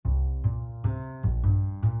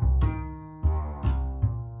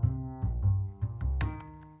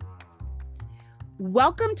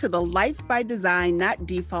Welcome to the Life by Design, Not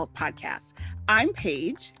Default podcast. I'm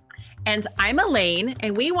Paige. And I'm Elaine,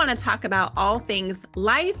 and we want to talk about all things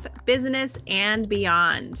life, business, and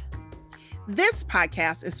beyond. This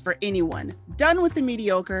podcast is for anyone done with the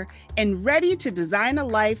mediocre and ready to design a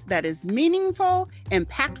life that is meaningful,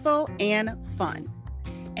 impactful, and fun.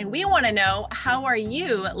 And we want to know, how are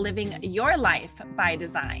you living your life by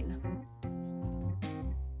design?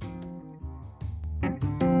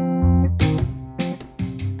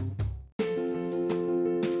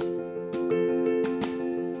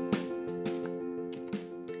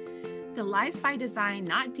 The Life by Design,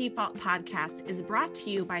 Not Default podcast is brought to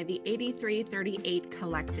you by the 8338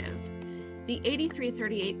 Collective. The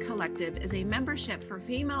 8338 Collective is a membership for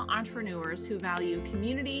female entrepreneurs who value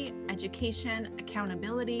community, education,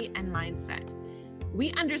 accountability, and mindset.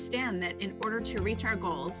 We understand that in order to reach our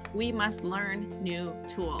goals, we must learn new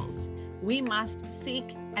tools. We must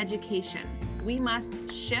seek education. We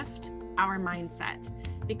must shift our mindset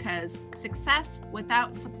because success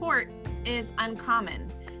without support is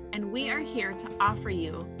uncommon. And we are here to offer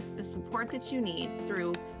you the support that you need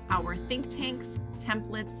through our think tanks,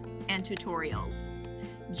 templates, and tutorials.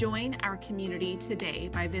 Join our community today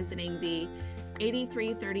by visiting the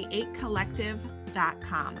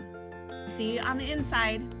 8338collective.com. See you on the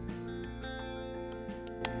inside.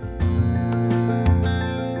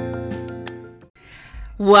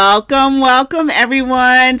 Welcome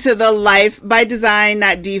everyone to the Life by Design,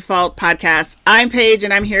 Not Default podcast. I'm Paige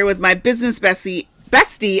and I'm here with my business bestie,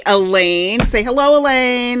 Elaine. Say hello,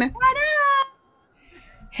 Elaine. What up?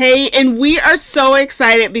 Hey, and we are so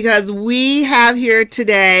excited because we have here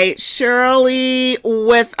today Shirley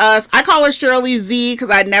with us. I call her Shirley Z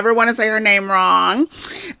because I never want to say her name wrong.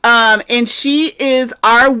 And she is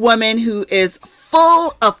our woman who is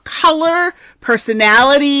full of color,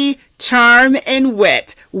 personality, charm, and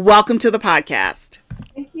wit. Welcome to the podcast.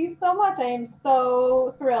 Thank you so much. I am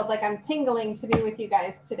so thrilled. Like, I'm tingling to be with you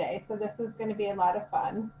guys today. So this is going to be a lot of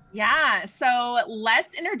fun. Yeah. So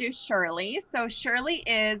let's introduce Shirley. So Shirley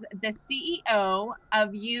is the CEO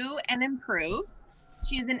of You and Improved.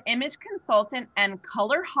 She's an image consultant and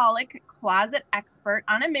colorholic closet expert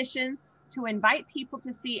on a mission to invite people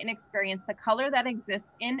to see and experience the color that exists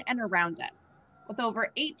in and around us. With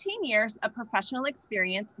over 18 years of professional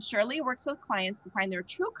experience, Shirley works with clients to find their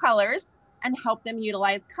true colors and help them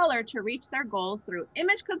utilize color to reach their goals through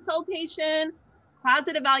image consultation,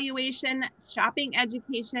 closet evaluation, shopping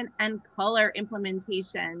education, and color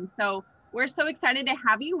implementation. So we're so excited to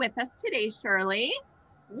have you with us today, Shirley.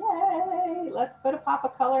 Yay! Let's put a pop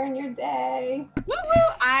of color in your day.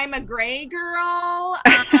 Woo-woo. I'm a gray girl.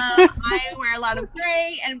 I wear a lot of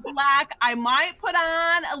gray and black. I might put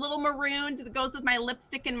on a little maroon that goes with my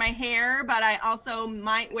lipstick and my hair, but I also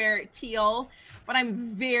might wear teal. But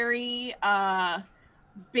I'm very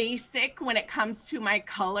basic when it comes to my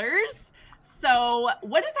colors. So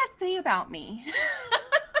what does that say about me?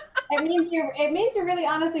 It means you're really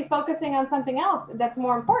honestly focusing on something else that's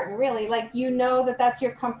more important, really. Like, you know that that's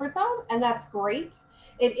your comfort zone, and that's great.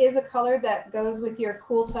 It is a color that goes with your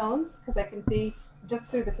cool tones, because I can see just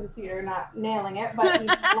through the computer, not nailing it, but you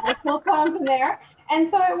have a lot of cool tones in there. And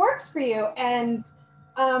so it works for you. And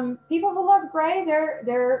people who love gray,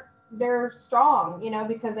 they're strong,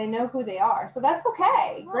 because they know who they are. So that's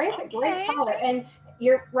okay. Gray's a great color. And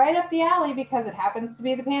you're right up the alley because it happens to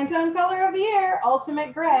be the Pantone color of the year,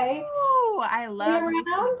 Ultimate Gray. Oh, I love it.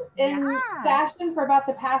 Around in fashion for about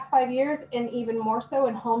the past 5 years, and even more so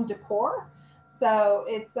in home decor. So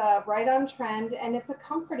it's right on trend, and it's a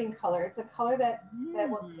comforting color. It's a color that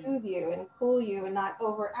will soothe you and cool you and not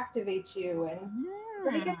overactivate you. And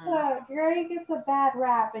gray gets a bad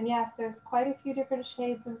rap, and yes, there's quite a few different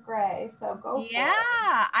shades of gray. So go for it.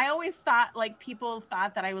 Yeah, I always thought people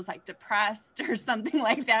thought that I was like depressed or something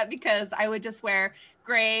like that because I would just wear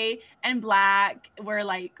gray and black were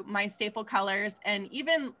like my staple colors, and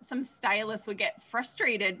even some stylists would get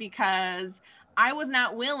frustrated because I was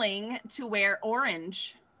not willing to wear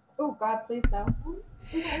orange. Oh God, please no.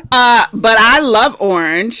 But I love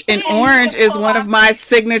orange, and orange is one of my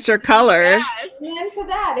signature colors. Yes, into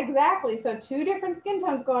that, exactly. So two different skin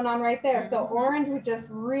tones going on right there. So orange would just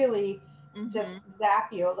really just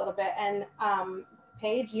zap you a little bit. And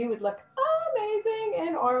Paige, you would look amazing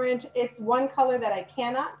in orange. It's one color that I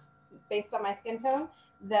cannot, based on my skin tone,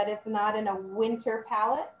 that it's not in a winter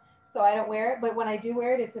palette. So I don't wear it, but when I do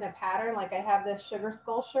wear it, it's in a pattern. Like, I have this sugar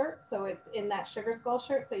skull shirt, so it's in that sugar skull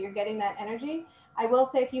shirt, so you're getting that energy. I will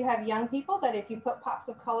say, if you have young people, that if you put pops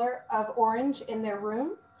of color of orange in their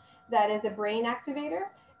rooms, that is a brain activator,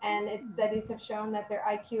 And studies have shown that their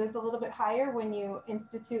IQ is a little bit higher when you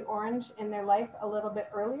institute orange in their life a little bit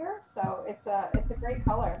earlier. So it's a great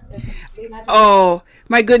color. It's pretty magical. Oh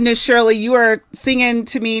my goodness, Shirley, you are singing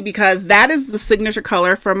to me because that is the signature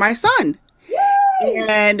color for my son. Yay!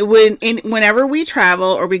 And whenever we travel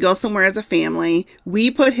or we go somewhere as a family, we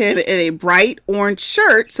put him in a bright orange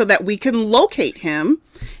shirt so that we can locate him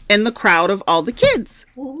in the crowd of all the kids.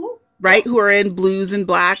 Mhm. Right, who are in blues and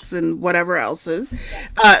blacks and whatever else is.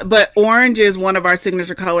 But orange is one of our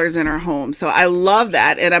signature colors in our home. So I love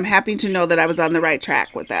that. And I'm happy to know that I was on the right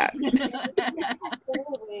track with that.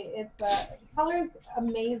 Absolutely. It's color's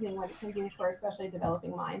amazing what it can do for especially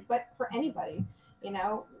developing mind, but for anybody.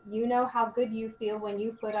 You know how good you feel when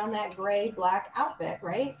you put on that gray black outfit,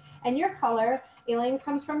 right? And your color, Elaine,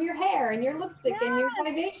 comes from your hair and your lipstick and your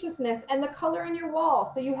vivaciousness and the color on your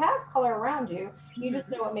wall. So you have color around you. You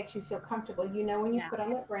just know what makes you feel comfortable. You know when you put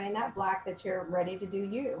on that gray and that black that you're ready to do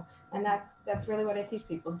you. And that's really what I teach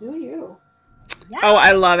people. Do you. Yeah. Oh,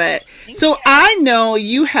 I love it. So I know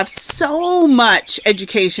you have so much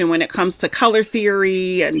education when it comes to color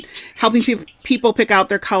theory and helping people pick out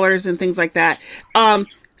their colors and things like that.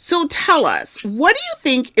 So tell us, what do you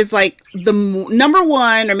think is like the number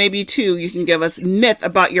one or maybe two you can give us myth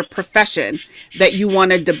about your profession that you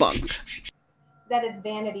want to debunk? That it's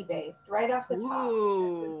vanity based, right off the top.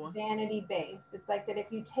 Ooh. It's vanity based. It's like that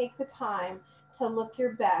if you take the time to look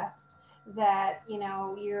your best, that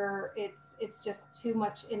it's just too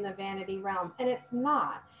much in the vanity realm, and it's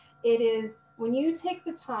not. It is when you take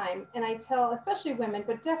the time, and I tell especially women,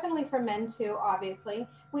 but definitely for men too, obviously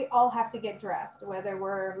we all have to get dressed, whether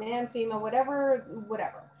we're man, female, whatever.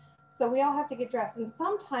 So we all have to get dressed, and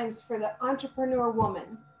sometimes for the entrepreneur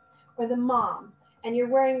woman or the mom, and you're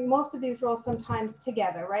wearing most of these roles sometimes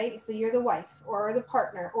together, right? So you're the wife or the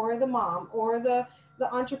partner or the mom or the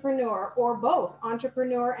entrepreneur, or both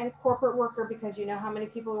entrepreneur and corporate worker, because you know how many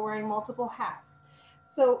people are wearing multiple hats.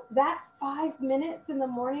 So that 5 minutes in the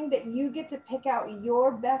morning that you get to pick out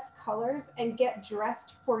your best colors and get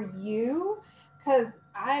dressed for you, because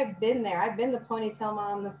I've been there. I've been the ponytail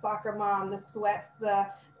mom, the soccer mom, the sweats, the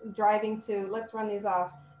driving to, let's run these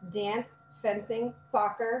off, dance, fencing,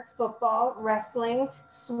 soccer, football, wrestling,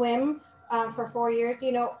 swim for 4 years.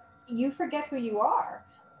 You forget who you are.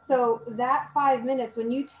 So that 5 minutes, when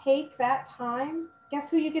you take that time, guess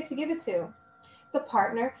who you get to give it to? The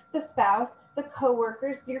partner, the spouse, the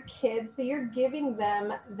coworkers, your kids. So you're giving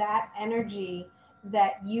them that energy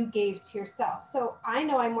that you gave to yourself. So I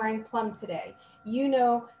know I'm wearing plum today.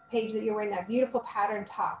 Paige, that you're wearing that beautiful pattern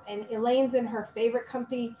top, and Elaine's in her favorite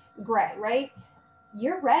comfy gray, right?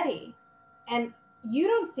 You're ready. And you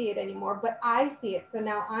don't see it anymore, but I see it. So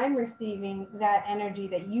now I'm receiving that energy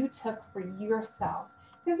that you took for yourself.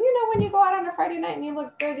 Because when you go out on a Friday night and you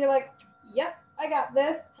look good, you're like, yep, I got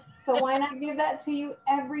this. So why not give that to you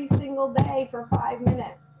every single day for 5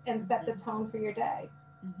 minutes and set the tone for your day?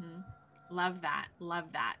 Mm-hmm. Love that. Love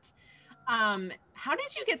that. How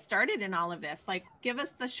did you get started in all of this? Like, give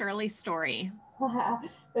us the Shirley story.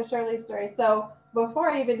 The Shirley story. So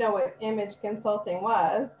before I even know what image consulting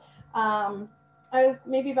was, I was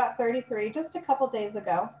maybe about 33, just a couple days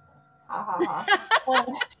ago. Ha ha ha.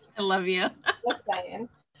 I love you. Just saying.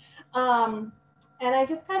 And I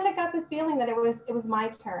just kind of got this feeling that it was my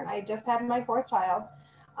turn. I just had my fourth child.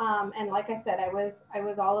 And like I said, I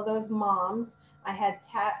was all of those moms. I had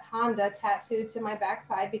Honda tattooed to my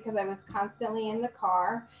backside because I was constantly in the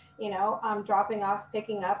car, dropping off,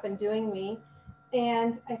 picking up, and doing me.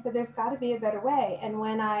 And I said, there's got to be a better way. And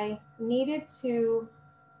when I needed to,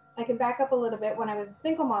 I can back up a little bit. When I was a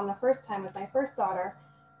single mom the first time with my first daughter,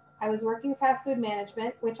 I was working fast food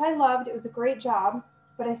management, which I loved. It was a great job,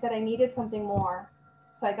 but I said I needed something more.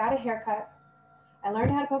 So I got a haircut. I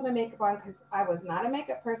learned how to put my makeup on because I was not a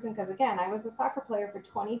makeup person, because again, I was a soccer player for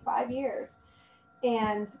 25 years.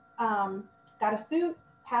 And got a suit,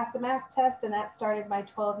 passed the math test, and that started my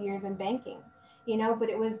 12 years in banking. But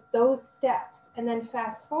it was those steps. And then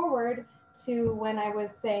fast forward to when I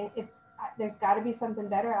was saying there's got to be something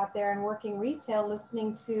better out there, and working retail,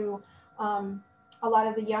 listening to a lot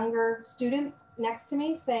of the younger students next to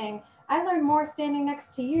me saying, I learned more standing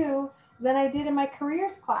next to you than I did in my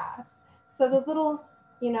careers class. So those little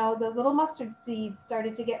mustard seeds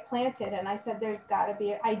started to get planted. And I said, there's got to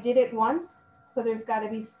be, I did it once, so there's got to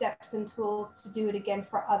be steps and tools to do it again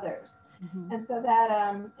for others. Mm-hmm. And so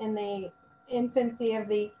that in the infancy of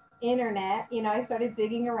the internet, I started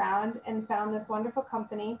digging around and found this wonderful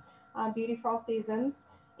company, Beauty for All Seasons,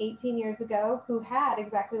 18 years ago, who had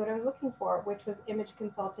exactly what I was looking for, which was image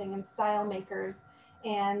consulting and style makers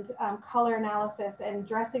and color analysis and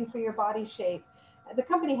dressing for your body shape. The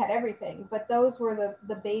company had everything, but those were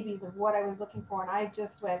the babies of what I was looking for. And I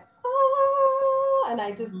just went, oh, and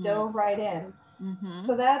I just dove right in.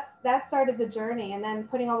 So that started the journey. And then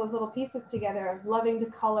putting all those little pieces together of loving to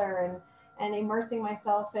color and immersing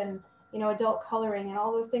myself in, adult coloring and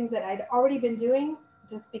all those things that I'd already been doing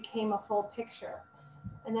just became a full picture.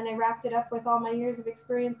 And then I wrapped it up with all my years of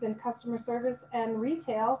experience in customer service and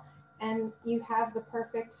retail. And you have the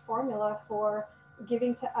perfect formula for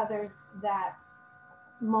giving to others that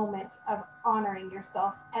moment of honoring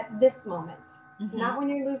yourself at this moment. Not when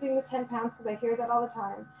you're losing the 10 pounds, because I hear that all the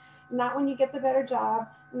time. Not when you get the better job.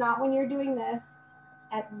 Not when you're doing this.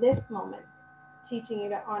 At this moment, teaching you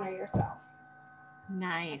to honor yourself.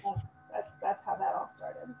 Nice. That's how that all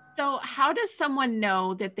started. So how does someone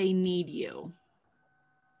know that they need you?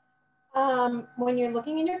 When you're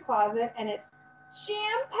looking in your closet and it's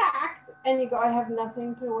jam-packed and you go, I have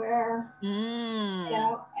nothing to wear,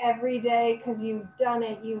 every day, because you've done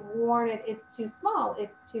it, you've worn it, it's too small,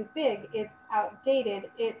 it's too big, it's outdated,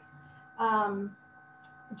 it's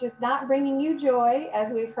just not bringing you joy,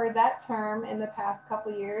 as we've heard that term in the past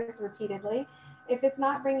couple years repeatedly. If it's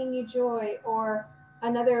not bringing you joy, or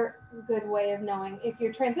another good way of knowing, if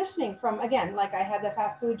you're transitioning from, again, like I had the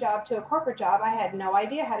fast food job to a corporate job, I had no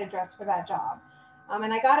idea how to dress for that job.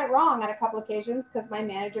 And I got it wrong on a couple occasions, because my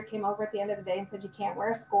manager came over at the end of the day and said, you can't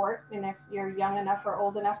wear a skirt. And if you're young enough or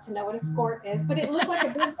old enough to know what a skirt is, but it looked like a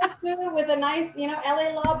business suit with a nice,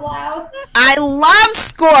 LA Law blouse. I love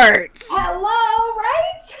skirts. Hello,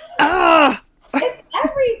 right? It's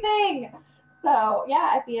everything. So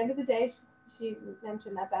yeah, at the end of the day, she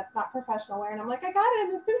mentioned that that's not professional wear, and I'm like, I got it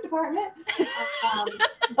in the suit department.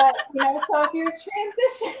 But so if you're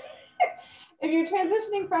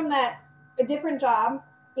transitioning from a different job,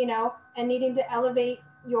 and needing to elevate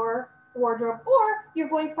your wardrobe, or you're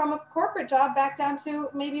going from a corporate job back down to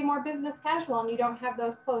maybe more business casual, and you don't have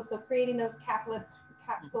those clothes, so creating those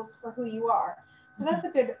capsules for who you are. So that's a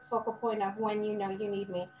good focal point of when you need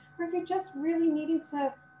me. Or if you're just really needing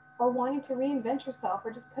to, or wanting to reinvent yourself,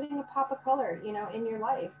 or just putting a pop of color, in your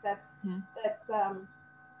life, those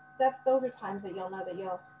are times that you'll know that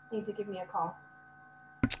you'll need to give me a call.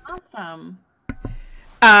 Awesome.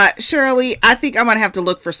 Shirley, I think I'm going to have to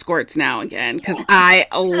look for skirts now again, because I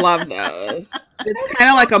love those. It's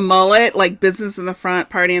kind of like a mullet, like business in the front,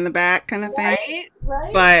 party in the back kind of thing.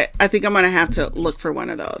 Right. But I think I'm going to have to look for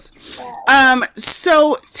one of those.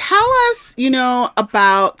 So tell us,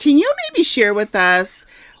 about, can you maybe share with us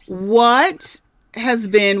what has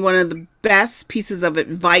been one of the best pieces of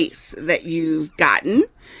advice that you've gotten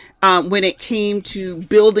when it came to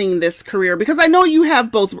building this career? Because I know you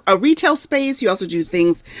have both a retail space, you also do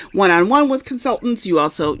things one-on-one with consultants, you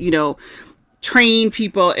also, train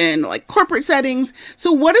people in like corporate settings.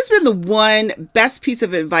 So what has been the one best piece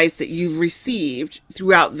of advice that you've received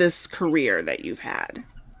throughout this career that you've had?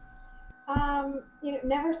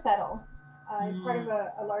 Never settle. Part of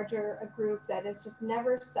a larger group that is just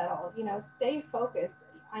never settle, stay focused.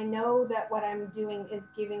 I know that what I'm doing is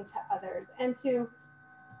giving to others, and to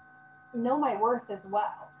know my worth as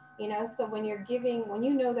well, so when you're giving, when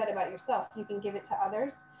you know that about yourself, you can give it to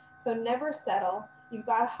others. So never settle. You've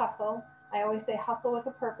got to hustle. I always say hustle with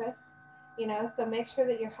a purpose, so make sure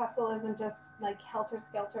that your hustle isn't just like helter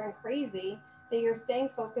skelter and crazy, that you're staying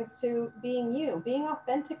focused to being you, being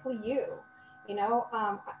authentically you.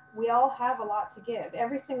 We all have a lot to give.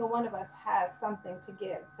 Every single one of us has something to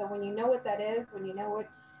give. So when you know what that is, when you know what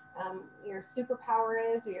your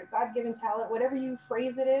superpower is, or your God-given talent, whatever you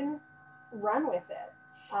phrase it in, run with it.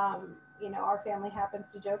 Our family happens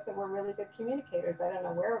to joke that we're really good communicators. I don't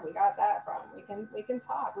know where we got that from. We can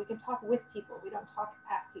talk with people. We don't talk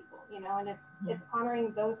at people, and it's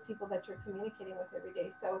honoring those people that you're communicating with every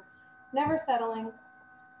day. So never settling,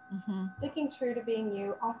 sticking true to being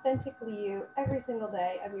you, authentically you, every single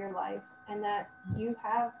day of your life, and that you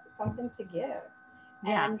have something to give.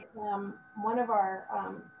 Yeah. And one of our,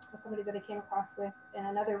 somebody that I came across with in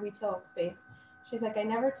another retail space, she's like, I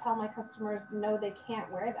never tell my customers, no, they can't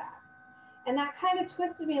wear that. And that kind of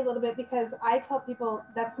twisted me a little bit, because I tell people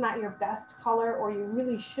that's not your best color, or you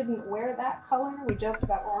really shouldn't wear that color. We joked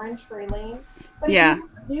about orange for Elaine. But if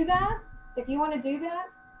you want to do that,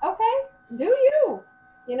 okay, do you.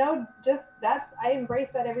 I embrace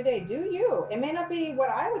that every day. Do you. It may not be what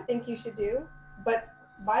I would think you should do, but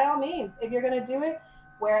by all means, if you're going to do it,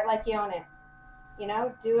 wear it like you own it.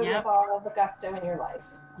 Do it with all of the gusto in your life.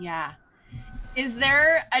 Yeah. Is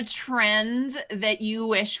there a trend that you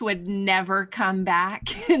wish would never come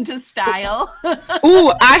back into style?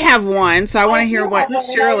 Ooh, I have one. So I want to hear what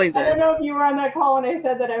Shirley's is. I don't know if you were on that call when I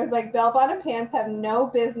said that. I was like, bell-bottom pants have no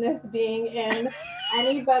business being in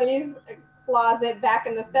anybody's closet back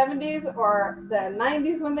in the 70s or the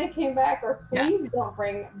 90s when they came back, or please don't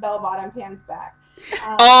bring bell-bottom pants back.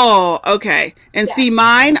 Oh, okay. And Yeah. see,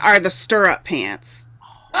 mine are the stirrup pants.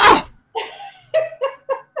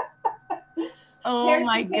 Oh, Oh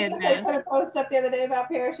my goodness. I put a post up the other day about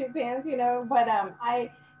parachute pants, but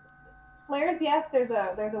flares, yes, there's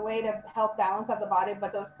a way to help balance out the body,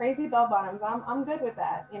 but those crazy bell bottoms, I'm good with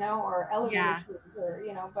that, or elevator shoes, or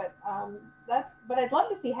but I'd love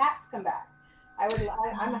to see hats come back.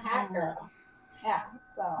 I'm a hat girl. Yeah.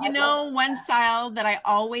 So one style that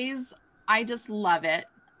I just love it.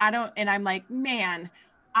 I'm like, man,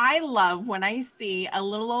 I love when I see a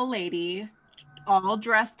little old lady all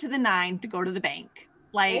dressed to the nine to go to the bank.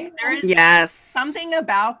 Like, there is something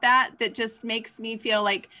about that just makes me feel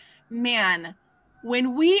like, man,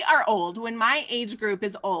 when we are old, when my age group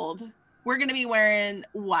is old, we're going to be wearing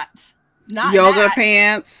what? Not yoga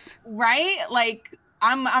pants. Right? Like,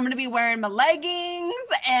 I'm going to be wearing my leggings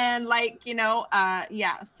and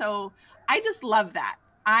so I just love that.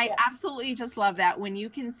 I absolutely just love that when you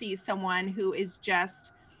can see someone who is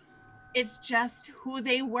it's just who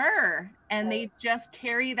they were, and they just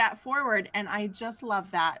carry that forward, and I just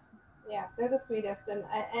love that. Yeah, they're the sweetest.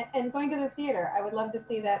 And going to the theater, I would love to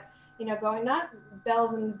see that, going, not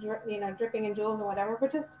bells and dripping in jewels and whatever,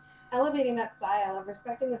 but just elevating that style of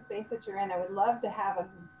respecting the space that you're in. I would love to have a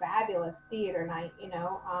fabulous theater night,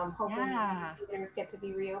 hoping theaters get to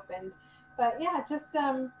be reopened. But yeah, just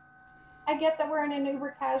I get that we're in an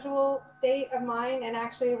uber casual state of mind, and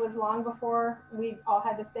actually it was long before we all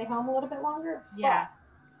had to stay home a little bit longer. Yeah.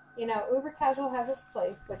 But, uber casual has its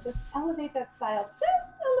place, but just elevate that style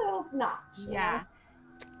just a little notch. Yeah.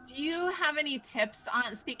 Do you have any tips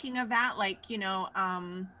on, speaking of that, like,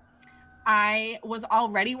 I was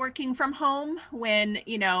already working from home when,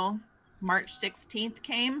 March 16th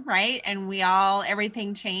came, right? And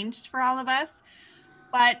everything changed for all of us.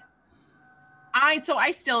 But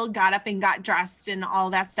I still got up and got dressed and all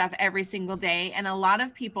that stuff every single day. And a lot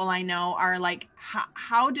of people I know are like,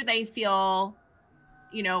 how do they feel,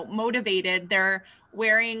 motivated? They're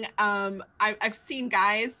wearing, I've seen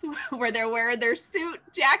guys where they're wearing their suit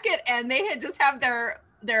jacket and they just have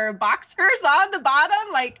their boxers on the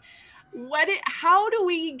bottom. Like, how do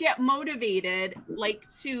we get motivated, like,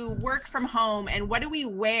 to work from home, and what do we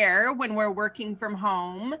wear when we're working from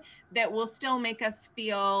home that will still make us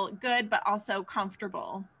feel good but also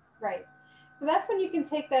comfortable? Right. So that's when you can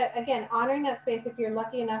take that, again, honoring that space. If you're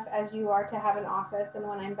lucky enough as you are to have an office, and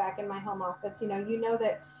when I'm back in my home office, you know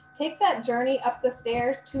that take that journey up the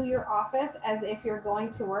stairs to your office as if you're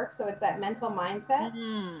going to work. So it's that mental mindset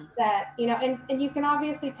that, and you can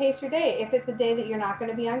obviously pace your day. If it's a day that you're not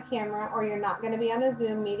going to be on camera or you're not going to be on a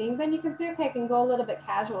Zoom meeting, then you can say, okay, I can go a little bit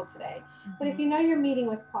casual today. But if you're meeting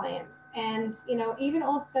with clients, and, even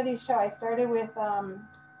old studies show, I started with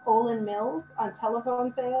Olin Mills on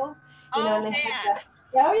telephone sales, and they had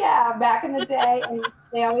back in the day, and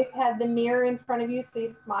they always had the mirror in front of you so you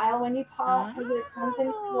smile when you talk because it comes in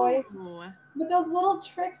your voice. But those little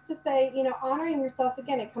tricks to say, honoring yourself,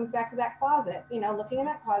 again, it comes back to that closet, looking in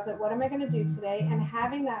that closet, what am I going to do today? And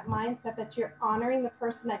having that mindset that you're honoring the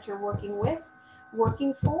person that you're working with,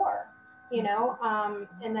 working for,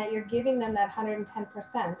 and that you're giving them that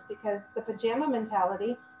 110%, because the pajama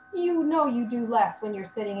mentality, you do less when you're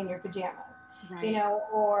sitting in your pajamas. Right. And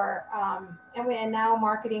now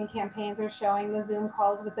marketing campaigns are showing the Zoom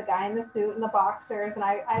calls with the guy in the suit and the boxers. And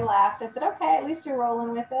I laughed. I said, okay, at least you're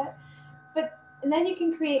rolling with it. And then you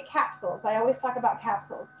can create capsules. I always talk about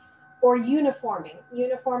capsules, or uniforming.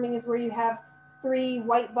 Uniforming is where you have 3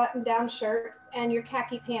 white button-down shirts and your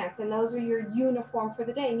khaki pants, and those are your uniform for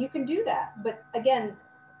the day. And you can do that. But again,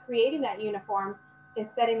 creating that uniform is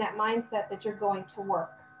setting that mindset that you're going to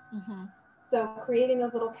work. Mm-hmm. So creating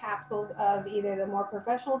those little capsules of either the more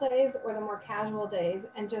professional days or the more casual days,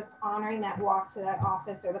 and just honoring that walk to that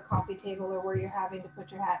office or the coffee table or where you're having to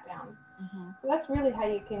put your hat down. Mm-hmm. So that's really how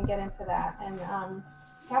you can get into that. And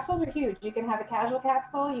capsules are huge. You can have a casual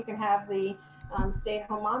capsule. You can have the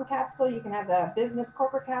stay-at-home mom capsule. You can have the business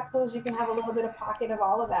corporate capsules. You can have a little bit of pocket of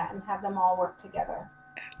all of that and have them all work together.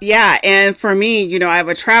 Yeah. And for me, I have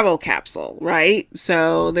a travel capsule, right?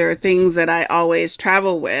 So there are things that I always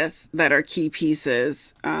travel with that are key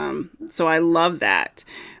pieces. So I love that.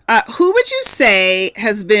 Who would you say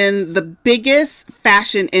has been the biggest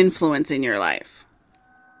fashion influence in your life?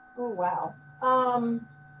 Oh, wow. Oh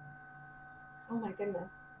my goodness.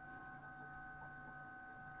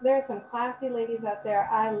 There are some classy ladies out there.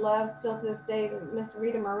 I love still to this day, Miss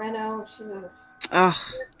Rita Moreno. She's a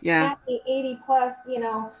 80 plus,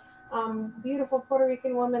 Beautiful Puerto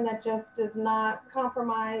Rican woman that just does not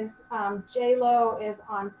compromise. J-Lo is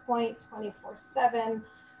on point 24/7.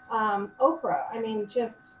 Oprah, I mean,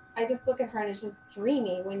 I just look at her and it's just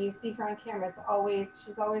dreamy when you see her on camera.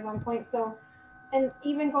 She's always on point. So, and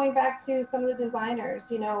even going back to some of the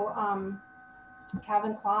designers,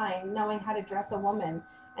 Calvin Klein, knowing how to dress a woman.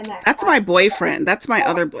 And that's my boyfriend. That's my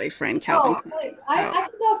other boyfriend, Calvin Klein. I can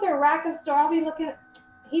go through a rack of store. I'll be looking at,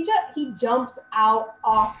 he jumps out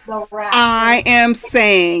off the rack. I am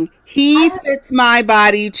saying he fits my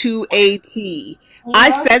body to a T. I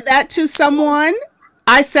said that to someone.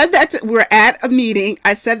 We're at a meeting.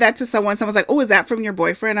 I said that to someone. Someone's like, oh, is that from your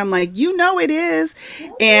boyfriend? I'm like, it is.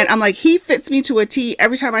 And I'm like, he fits me to a T.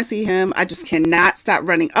 Every time I see him, I just cannot stop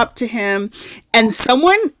running up to him. And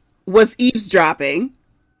someone was eavesdropping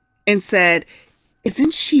and said,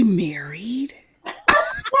 isn't she married?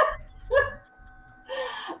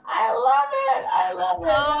 I love it.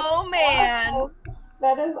 Oh, man. Awesome.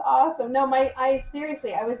 That is awesome. No,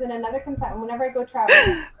 seriously, I was in another consignment. Whenever I go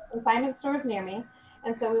traveling, consignment stores near me.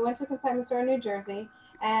 And so we went to a consignment store in New Jersey,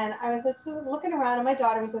 and I was just looking around, and my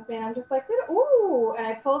daughter was with me, and I'm just like, ooh. And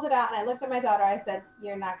I pulled it out, and I looked at my daughter. I said,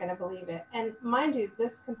 you're not going to believe it. And mind you,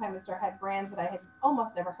 this consignment store had brands that I had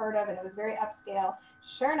almost never heard of, and it was very upscale.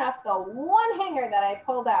 Sure enough, the one hanger that I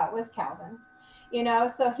pulled out was Calvin.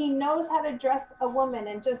 So he knows how to dress a woman,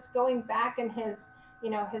 and just going back in his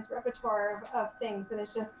repertoire of things. And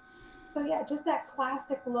it's just, so yeah, just that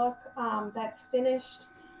classic look, that finished,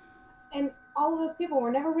 and all of those people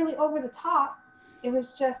were never really over the top. It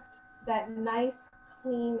was just that nice,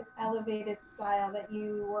 clean, elevated style that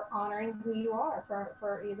you were honoring who you are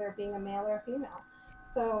for either being a male or a female.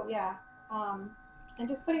 So yeah, and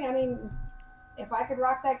just if I could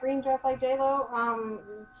rock that green dress like J-Lo,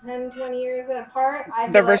 10, 20 years apart,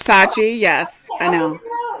 the Versace, yes, I know.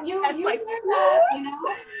 You wear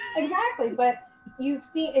that, exactly. But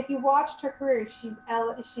if you watched her career, she's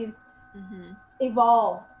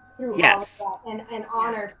evolved through all of that and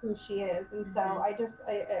honored who she is. And so I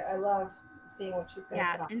love seeing what she's going to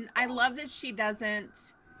put on. And I love that she's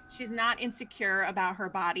not insecure about her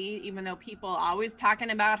body, even though people always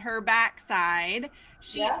talking about her backside.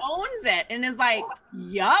 She owns it and is like,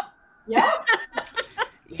 yup. Yep.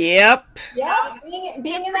 Yep. Yeah.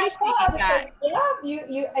 Being in that club,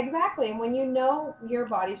 you exactly. And when you know your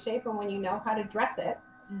body shape and when you know how to dress it,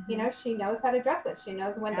 she knows how to dress it. She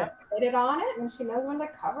knows when to put it on it, and she knows when to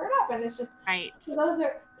cover it up. And it's just so those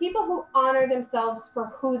are people who honor themselves for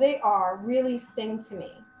who they are. Really sing to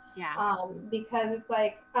me. Yeah. Because it's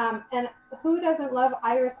like, and who doesn't love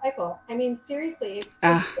Iris Apfel? I mean, seriously.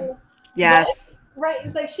 Yes. Right.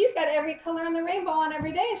 It's like she's got every color in the rainbow on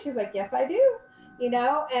every day, and she's like, yes, I do.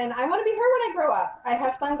 And I want to be her when I grow up. I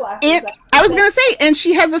have sunglasses. And I was going to say, and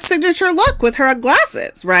she has a signature look with her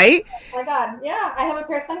glasses, right? Oh my God. Yeah. I have a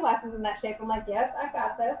pair of sunglasses in that shape. I'm like, yes, I've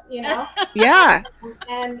got this, Yeah.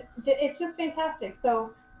 And it's just fantastic.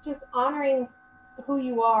 So just honoring who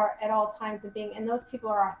you are at all times and those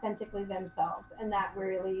people are authentically themselves. And that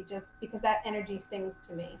really just, because that energy sings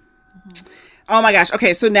to me. Oh my gosh.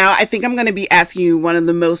 Okay. So now I think I'm going to be asking you one of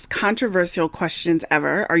the most controversial questions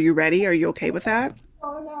ever. Are you ready? Are you okay with that?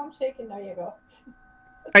 Oh no, I'm shaking. There you go.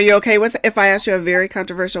 Are you okay with if I ask you a very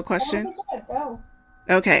controversial question? Oh, good. Go.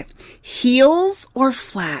 Okay. Heels or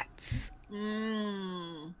flats?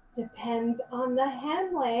 Depends on the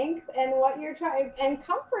hem length and what you're trying and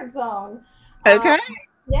comfort zone. Okay.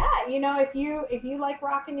 Yeah. If you like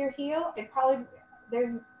rocking your heel,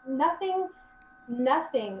 there's nothing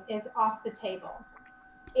is off the table.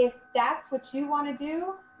 If that's what you want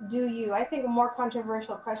to do you. I think a more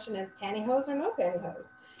controversial question is pantyhose or no pantyhose.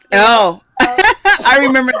 I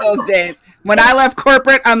remember those days. When I left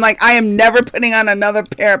corporate, I'm like, I am never putting on another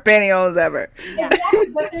pair of pantyhose ever. Exactly,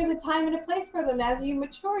 but there's a time and a place for them. As you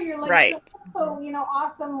mature, you're like, right. So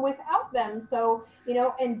awesome without them. So,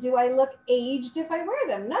 and do I look aged if I wear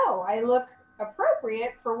them? No, I look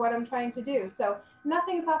appropriate for what I'm trying to do. So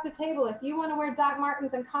nothing's off the table. If you want to wear Doc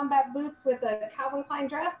Martens and combat boots with a Calvin Klein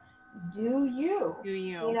dress, do you.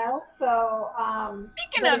 So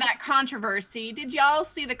speaking of that controversy, did y'all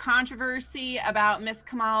see the controversy about Miss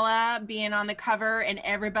Kamala being on the cover and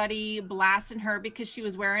everybody blasting her because she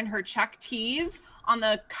was wearing her Chuck tees on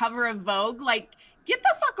the cover of Vogue? Like, get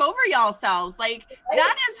the fuck over y'allselves. Like,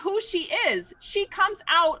 that is who she is. She comes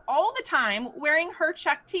out all the time wearing her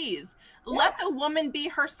Chuck tees. Let the woman be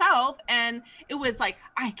herself. And it was like,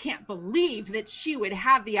 I can't believe that she would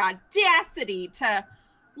have the audacity to,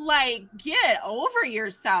 like, get over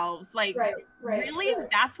yourselves. Like, really?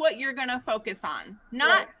 That's what you're going to focus on.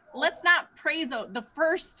 Let's not praise the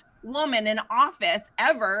first woman in office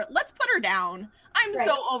ever. Let's put her down. I'm Right.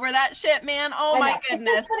 so over that shit, man. Oh I my know.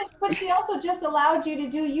 goodness. But she also just allowed you to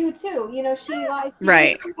do you too. You know, she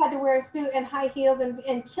Right. had to wear a suit and high heels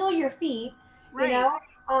and kill your feet. You Right. know,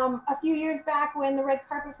 a few years back when the red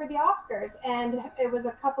carpet for the Oscars, and it was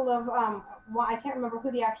a couple of well, I can't remember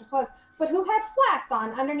who the actress was, but who had flats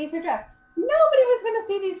on underneath her dress. Nobody was going to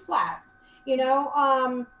see these flats. You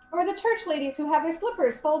know, or the church ladies who have their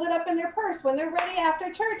slippers folded up in their purse when they're ready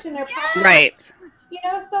after church and they're packing. Right. You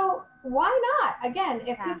know, so why not? Again,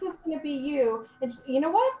 if this is going to be you, and you know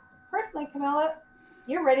what? Personally, Camilla,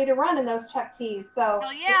 you're ready to run in those Chuck Tees. So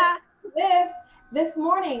Hell yeah. this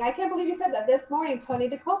morning, I can't believe you said that. This morning, Tony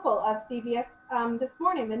DeCopel of CBS, this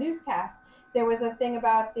morning, the newscast, there was a thing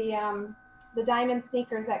about the diamond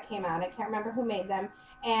sneakers that came out. I can't remember who made them.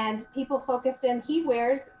 And people focused in, he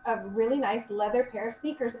wears a really nice leather pair of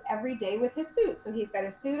sneakers every day with his suit. So he's got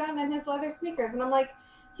a suit on and his leather sneakers. And I'm like,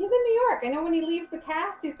 he's in New York. I know when he leaves the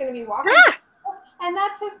cast, he's going to be walking. And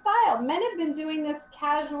that's his style. Men have been doing this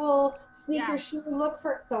casual sneaker shoe look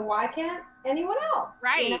for, so why can't anyone else?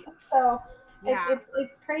 Right. You know? So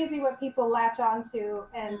it's crazy what people latch onto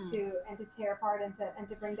and to tear apart and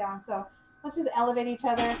to bring down. So let's just elevate each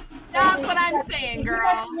other. That's what I'm saying, girl. You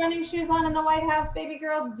got your running shoes on in the White House, baby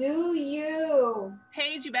girl. Do you?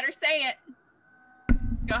 Paige, you better say it.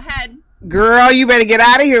 Go ahead. Girl, you better get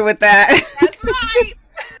out of here with that. That's right.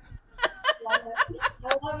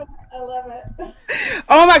 I love it.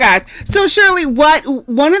 Oh my gosh. So Shirley,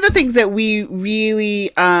 one of the things that we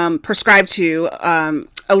really prescribe to,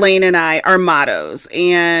 Elaine and I, are mottos.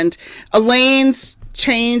 And Elaine's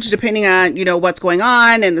change depending on, what's going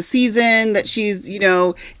on and the season that she's,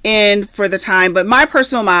 in for the time. But my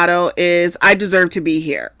personal motto is, I deserve to be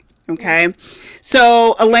here. Okay.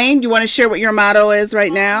 So Elaine, you want to share what your motto is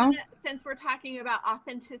right now? Since we're talking about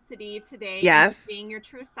authenticity today, yes, being your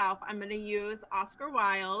true self, I'm going to use Oscar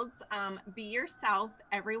Wilde's be yourself,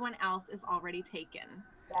 everyone else is already taken.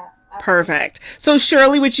 Yeah, perfect. So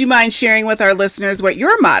Shirley, would you mind sharing with our listeners what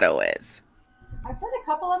your motto is? I've said a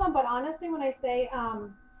couple of them, but honestly, when I say,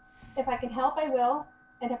 if I can help, I will.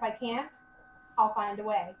 And if I can't, I'll find a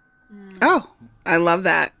way. Oh, I love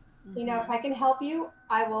that. You know, if I can help you,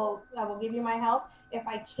 I will give you my help. If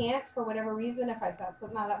I can't, for whatever reason, if that's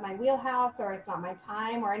not at my wheelhouse or it's not my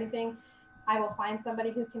time or anything, I will find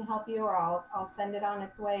somebody who can help you, or I'll send it on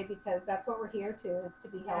its way, because that's what we're here to, is to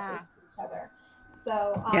be helpers to each other.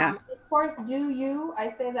 So, of course, do you. I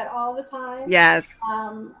say that all the time. Yes.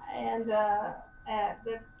 And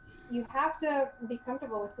that's, you have to be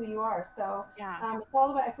comfortable with who you are. So it's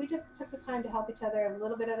all about, if we just took the time to help each other a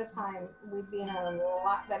little bit at a time, we'd be in a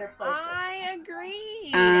lot better place. I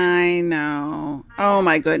agree. I know. Oh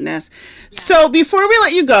my goodness. Yeah. So before we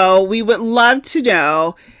let you go, we would love to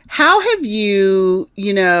know, how have you,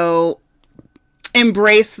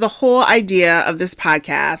 embraced the whole idea of this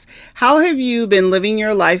podcast? How have you been living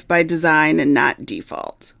your life by design and not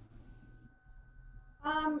default?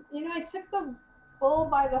 I took the bull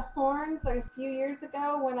by the horns a few years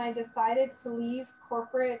ago when I decided to leave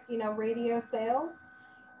corporate, radio sales,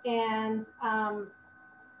 and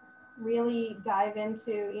really dive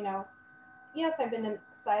into, yes, I've been a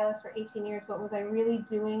stylist for 18 years, but was I really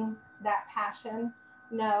doing that passion?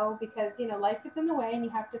 No, because, life gets in the way and you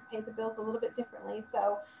have to pay the bills a little bit differently.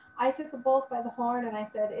 So I took the bulls by the horn and I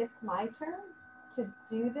said, it's my turn to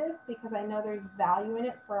do this, because I know there's value in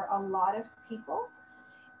it for a lot of people.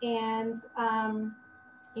 And,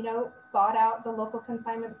 sought out the local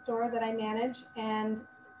consignment store that I manage and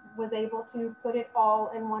was able to put it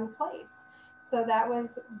all in one place. So that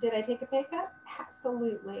was, did I take a pay cut?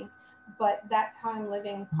 Absolutely. But that's how I'm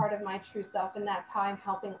living part of my true self. And that's how I'm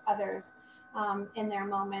helping others in their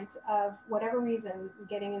moment of whatever reason,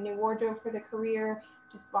 getting a new wardrobe for the career,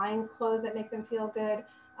 just buying clothes that make them feel good,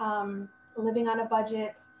 living on a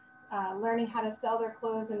budget, learning how to sell their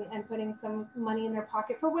clothes and putting some money in their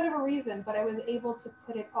pocket for whatever reason. But I was able to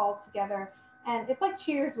put it all together. And it's like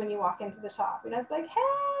Cheers when you walk into the shop. It's like,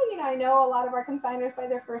 hey, I know a lot of our consigners by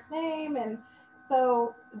their first name. And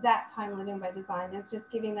so that's how I'm living by design, is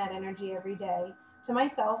just giving that energy every day to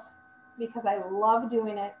myself, because I love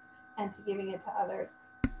doing it, and to giving it to others.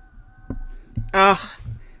 Oh,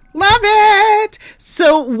 love it.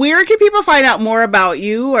 So where can people find out more about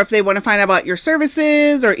you, or if they want to find out about your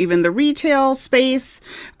services or even the retail space,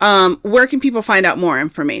 where can people find out more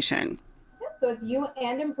information? Yep, so it's You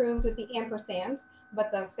and Improved with the ampersand,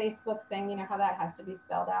 but the Facebook thing, how that has to be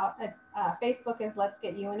spelled out. It's Facebook is Let's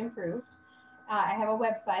Get You and Improved. I have a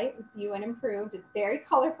website, it's You and Improved. It's very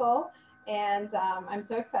colorful, and I'm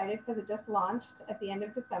so excited because it just launched at the end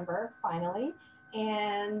of December, finally.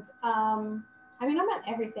 And I mean, I'm on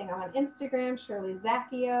everything. I'm on Instagram, Shirley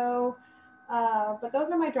Zacchio. But those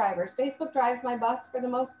are my drivers. Facebook drives my bus for the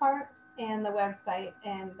most part, and the website.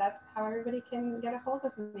 And that's how everybody can get a hold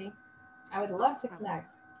of me. I would love to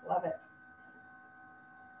connect. Love it.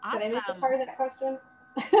 Awesome. Did I make it part of that question?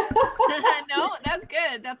 No, that's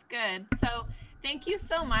good. That's good. So thank you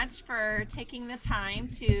so much for taking the time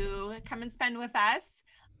to come and spend with us.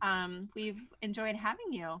 We've enjoyed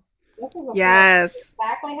having you. Yes.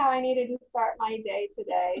 Exactly how I needed to start my day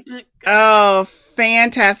today. Oh,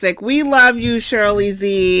 fantastic. We love you, Shirley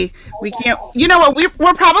Z. We can't, you know what, we're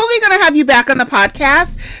probably going to have you back on the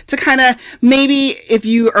podcast to kind of maybe, if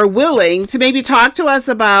you are willing, to maybe talk to us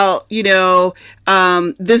about, you know,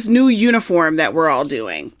 this new uniform that we're all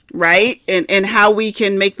doing, right? And how we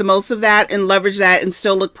can make the most of that and leverage that and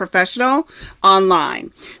still look professional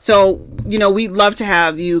online. So, you know, we'd love to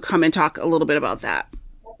have you come and talk a little bit about that.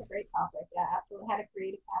 Great topic. Yeah, absolutely. Had a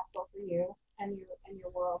creative capsule for you and your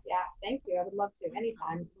world. Yeah, thank you. I would love to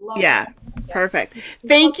anytime. Yeah, perfect.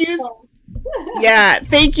 Thank you. Yeah,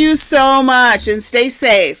 thank you so much, and stay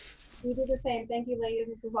safe. You do the same. Thank you, ladies.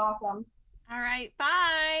 This is awesome. All right.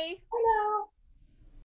 Bye. Bye now.